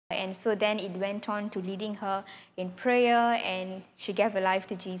And so then it went on to leading her in prayer, and she gave her life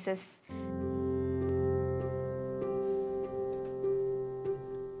to Jesus.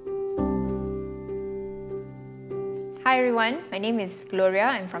 Hi everyone, my name is Gloria.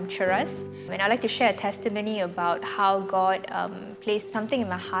 I'm from Cheras, and I'd like to share a testimony about how God placed something in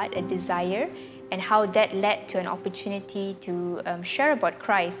my heart, a desire, and how that led to an opportunity to share about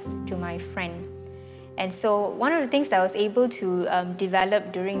Christ to my friend. And so one of the things that I was able to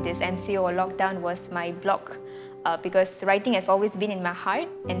develop during this MCO or lockdown was my blog, because writing has always been in my heart.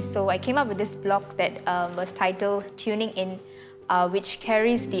 And so I came up with this blog that was titled Tuning In, which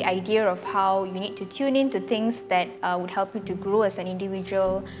carries the idea of how you need to tune in to things that would help you to grow as an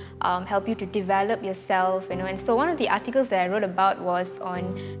individual, help you to develop yourself, And so one of the articles that I wrote about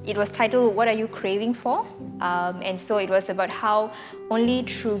it was titled, What Are You Craving For? And so it was about how only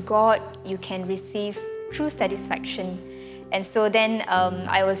through God you can receive true satisfaction. And so then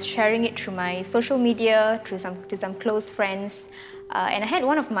I was sharing it through my social media, to some close friends. And I had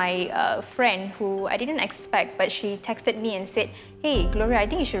one of my friend who I didn't expect, but she texted me and said, "Hey, Gloria, I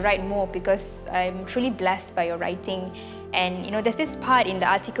think you should write more because I'm truly blessed by your writing." And there's this part in the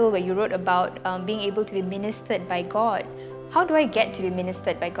article where you wrote about being able to be ministered by God. How do I get to be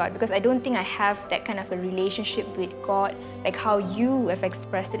ministered by God? Because I don't think I have that kind of a relationship with God, like how you have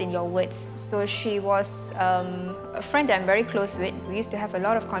expressed it in your words. So she was a friend that I'm very close with. We used to have a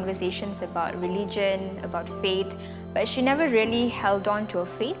lot of conversations about religion, about faith, but she never really held on to her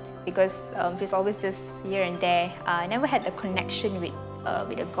faith because she's always just here and there. I never had the connection with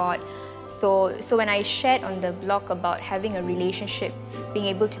a God. So when I shared on the blog about having a relationship, being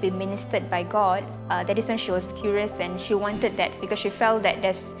able to be ministered by God, that is when she was curious and she wanted that because she felt that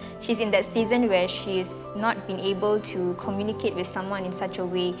she's in that season where she's not been able to communicate with someone in such a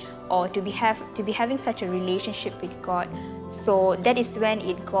way or to be having such a relationship with God. So that is when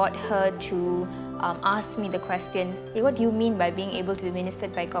it got her to ask me the question, hey, what do you mean by being able to be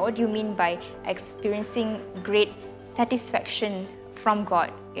ministered by God? What do you mean by experiencing great satisfaction from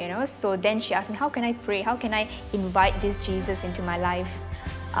God? So then she asked me, how can I pray? How can I invite this Jesus into my life?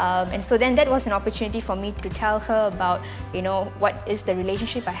 And so then that was an opportunity for me to tell her about, what is the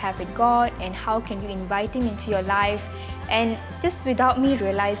relationship I have with God and how can you invite Him into your life. And just without me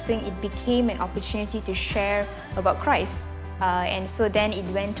realizing, it became an opportunity to share about Christ. And so then it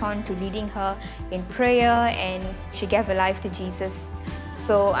went on to leading her in prayer, and she gave her life to Jesus.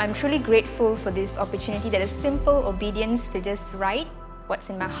 So I'm truly grateful for this opportunity, that a simple obedience to just write what's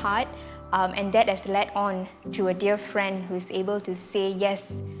in my heart, and that has led on to a dear friend who is able to say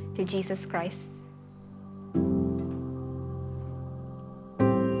yes to Jesus Christ.